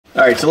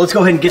All right, so let's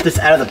go ahead and get this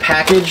out of the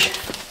package.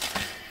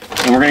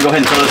 And we're gonna go ahead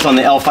and throw this on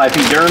the L5P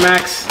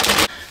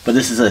Duramax. But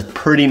this is a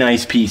pretty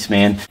nice piece,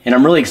 man. And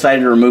I'm really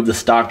excited to remove the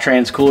stock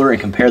trans cooler and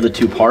compare the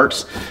two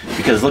parts,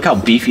 because look how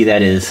beefy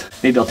that is.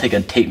 Maybe I'll take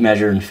a tape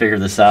measure and figure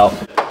this out.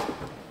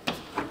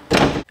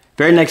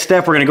 Very next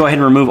step, we're gonna go ahead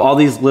and remove all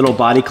these little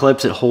body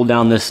clips that hold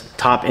down this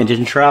top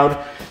engine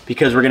shroud,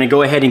 because we're gonna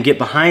go ahead and get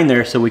behind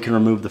there so we can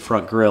remove the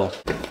front grille.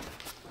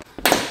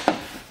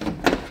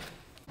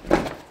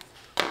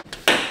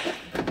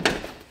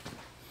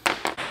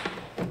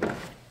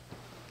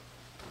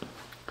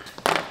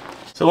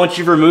 So once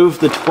you've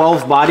removed the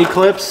 12 body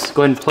clips,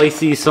 go ahead and place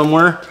these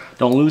somewhere.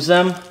 Don't lose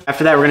them.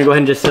 After that, we're gonna go ahead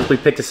and just simply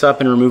pick this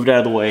up and remove it out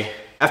of the way.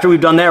 After we've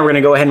done that, we're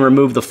gonna go ahead and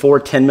remove the 4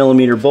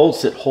 10mm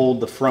bolts that hold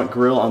the front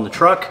grille on the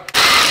truck.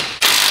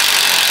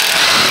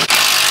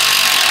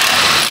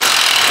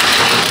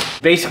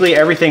 Basically,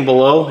 everything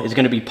below is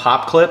gonna be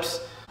pop clips.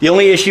 The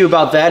only issue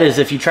about that is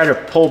if you try to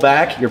pull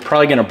back, you're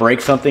probably gonna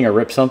break something or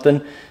rip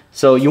something.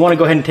 So you wanna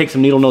go ahead and take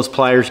some needle nose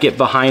pliers, get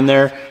behind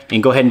there,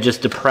 and go ahead and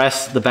just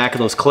depress the back of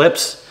those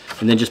clips,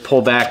 and then just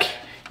pull back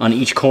on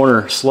each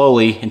corner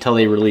slowly until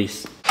they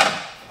release.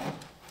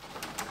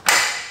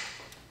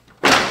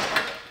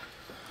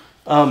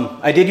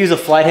 I did use a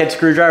flathead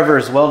screwdriver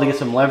as well to get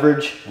some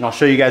leverage, and I'll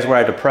show you guys where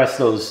I depress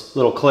those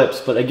little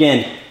clips. But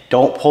again,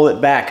 don't pull it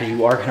back, because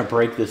you are gonna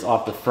break this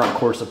off the front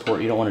core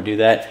support. You don't wanna do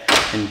that.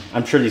 And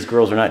I'm sure these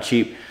grills are not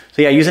cheap.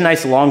 So yeah, use a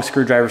nice long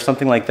screwdriver,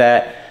 something like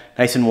that,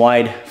 nice and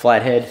wide,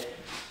 flathead.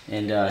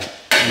 And let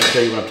me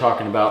show you what I'm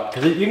talking about,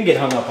 because you can get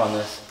hung up on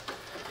this.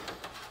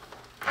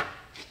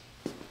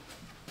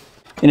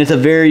 And it's a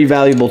very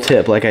valuable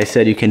tip. Like I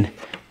said, you can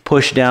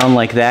push down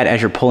like that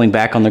as you're pulling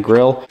back on the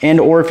grill. And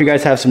or if you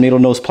guys have some needle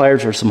nose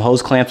pliers or some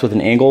hose clamps with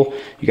an angle,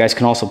 you guys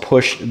can also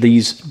push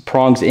these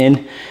prongs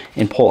in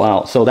and pull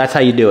out. So that's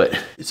how you do it.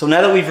 So now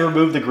that we've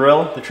removed the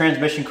grill, the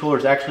transmission cooler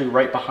is actually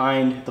right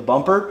behind the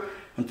bumper.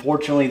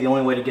 Unfortunately, the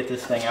only way to get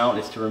this thing out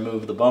is to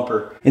remove the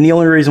bumper. And the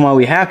only reason why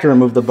we have to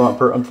remove the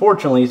bumper,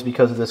 unfortunately, is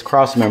because of this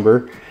cross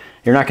member.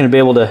 You're not gonna be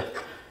able to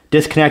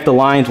disconnect the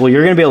lines. Well,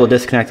 you're gonna be able to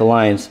disconnect the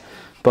lines,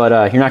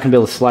 but you're not gonna be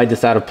able to slide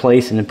this out of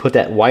place and then put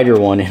that wider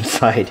one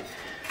inside.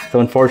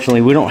 So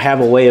unfortunately, we don't have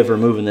a way of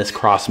removing this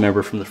cross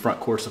member from the front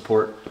core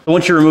support. So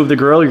once you remove the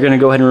grill, you're gonna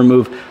go ahead and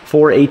remove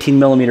 4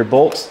 18mm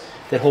bolts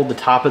that hold the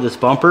top of this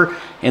bumper,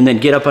 and then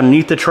get up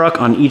underneath the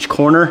truck on each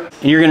corner.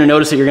 And you're gonna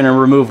notice that you're gonna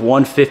remove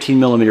 1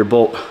 15mm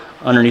bolt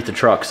underneath the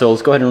truck. So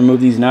let's go ahead and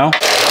remove these now.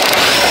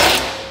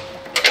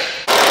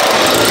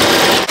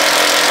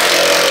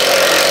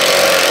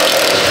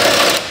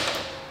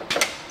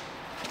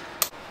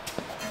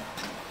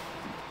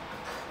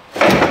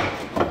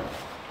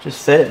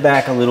 Just set it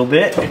back a little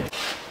bit.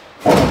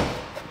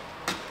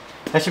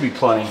 That should be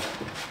plenty,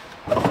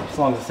 as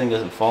long as this thing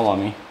doesn't fall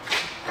on me.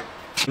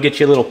 Get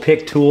you a little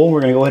pick tool.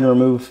 We're gonna go ahead and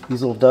remove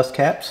these little dust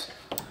caps.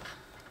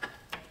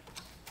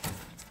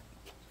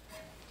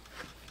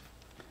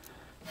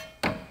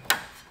 And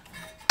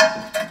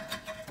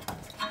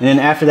then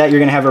after that, you're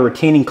gonna have a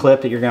retaining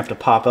clip that you're gonna have to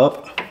pop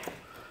up.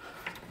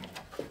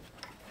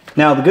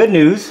 Now the good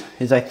news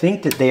is I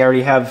think that they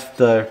already have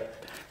the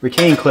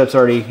retaining clips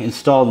already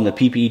installed in the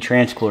PPE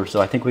trans cooler,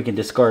 so I think we can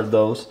discard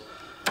those.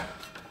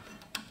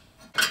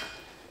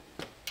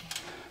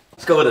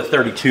 Let's go with a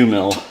 32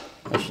 mil.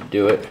 That should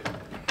do it.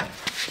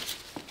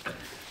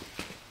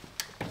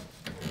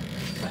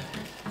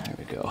 There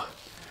we go.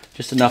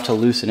 Just enough to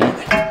loosen it.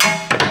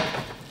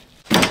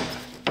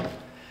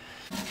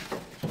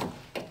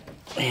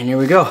 And here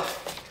we go. All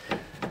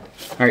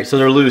right, so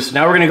they're loose.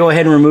 Now we're gonna go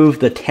ahead and remove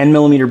the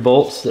 10mm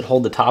bolts that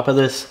hold the top of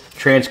this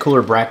trans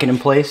cooler bracket in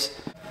place.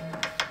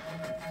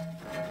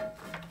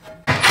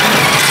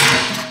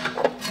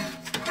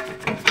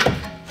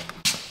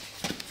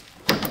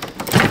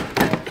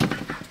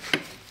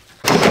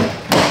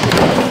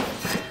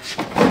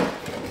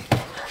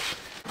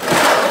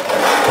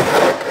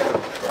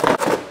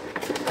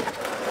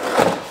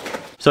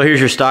 So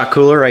here's your stock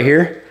cooler right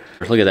here.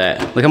 Look at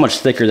that. Look how much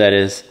thicker that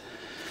is.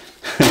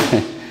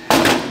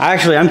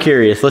 Actually, I'm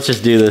curious. Let's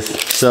just do this.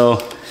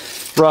 So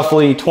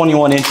roughly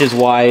 21 inches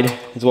wide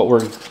is what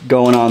we're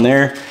going on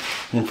there.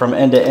 And from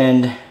end to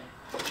end,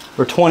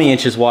 we're 20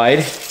 inches wide.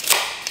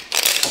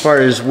 As far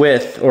as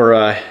width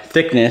or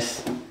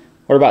thickness,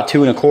 we're about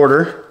 2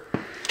 1/4.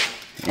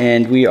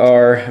 And we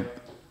are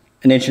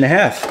 1.5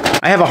 inches.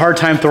 I have a hard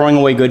time throwing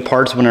away good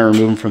parts when I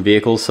remove them from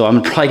vehicles, so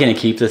I'm probably gonna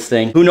keep this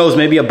thing. Who knows,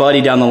 maybe a buddy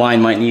down the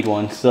line might need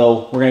one.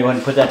 So we're gonna go ahead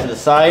and put that to the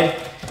side,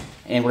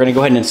 and we're gonna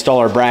go ahead and install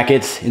our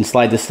brackets and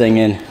slide this thing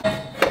in.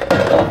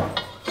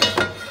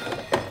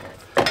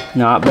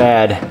 Not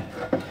bad.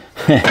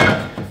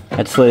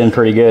 That slid in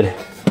pretty good.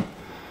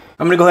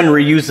 I'm gonna go ahead and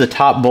reuse the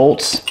top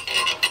bolts.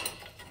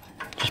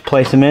 Just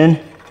place them in,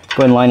 go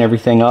ahead and line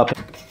everything up.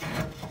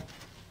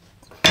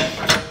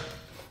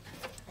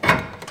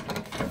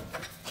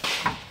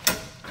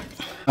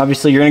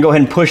 Obviously, you're gonna go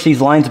ahead and push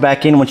these lines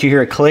back in. Once you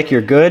hear a click,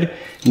 you're good.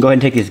 And go ahead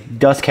and take these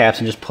dust caps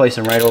and just place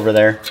them right over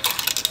there.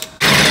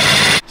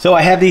 So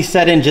I have these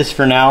set in just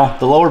for now.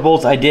 The lower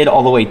bolts I did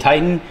all the way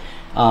tighten.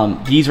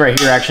 These right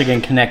here are actually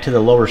going to connect to the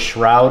lower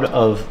shroud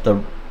of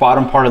the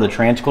bottom part of the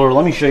transcooler.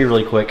 Let me show you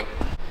really quick.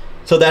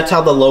 So that's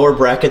how the lower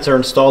brackets are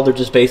installed. They're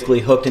just basically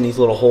hooked in these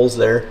little holes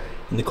there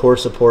in the core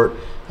support.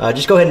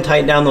 Just go ahead and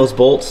tighten down those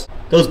bolts.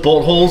 Those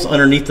bolt holes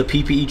underneath the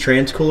PPE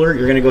transcooler,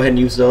 you're going to go ahead and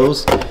use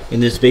those.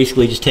 And just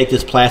basically just take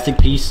this plastic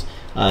piece,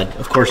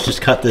 of course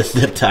just cut this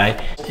zip tie,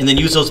 and then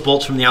use those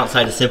bolts from the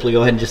outside to simply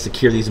go ahead and just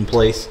secure these in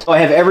place. So I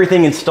have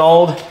everything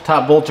installed.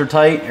 Top bolts are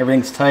tight,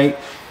 everything's tight.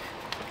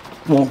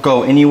 Won't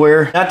go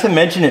anywhere. Not to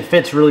mention it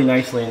fits really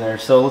nicely in there.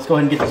 So let's go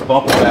ahead and get this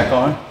bumper back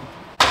on.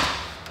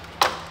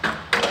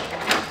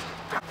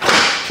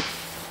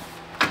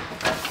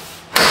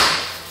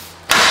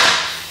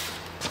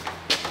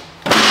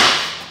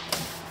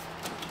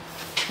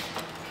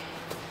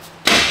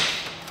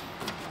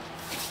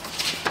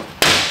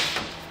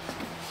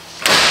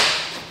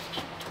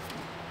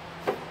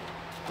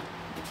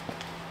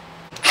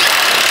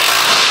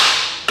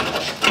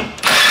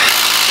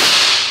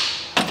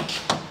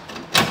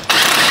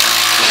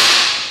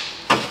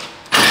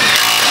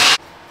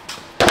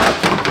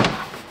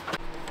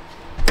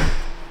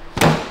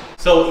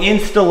 So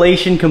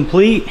installation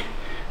complete.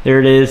 There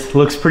it is,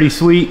 looks pretty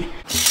sweet.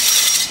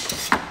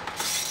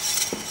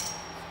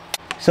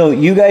 So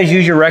you guys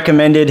use your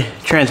recommended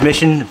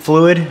transmission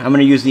fluid. I'm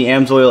gonna use the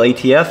AMSOIL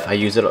ATF. I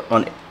use it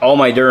on all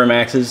my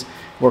Duramaxes,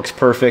 works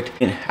perfect.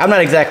 And I'm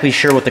not exactly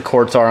sure what the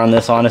quarts are on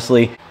this,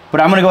 honestly,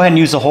 but I'm gonna go ahead and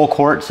use the whole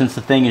quart since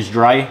the thing is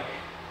dry.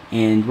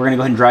 And we're gonna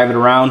go ahead and drive it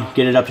around,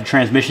 get it up to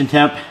transmission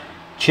temp,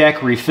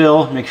 check,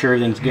 refill, make sure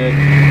everything's good.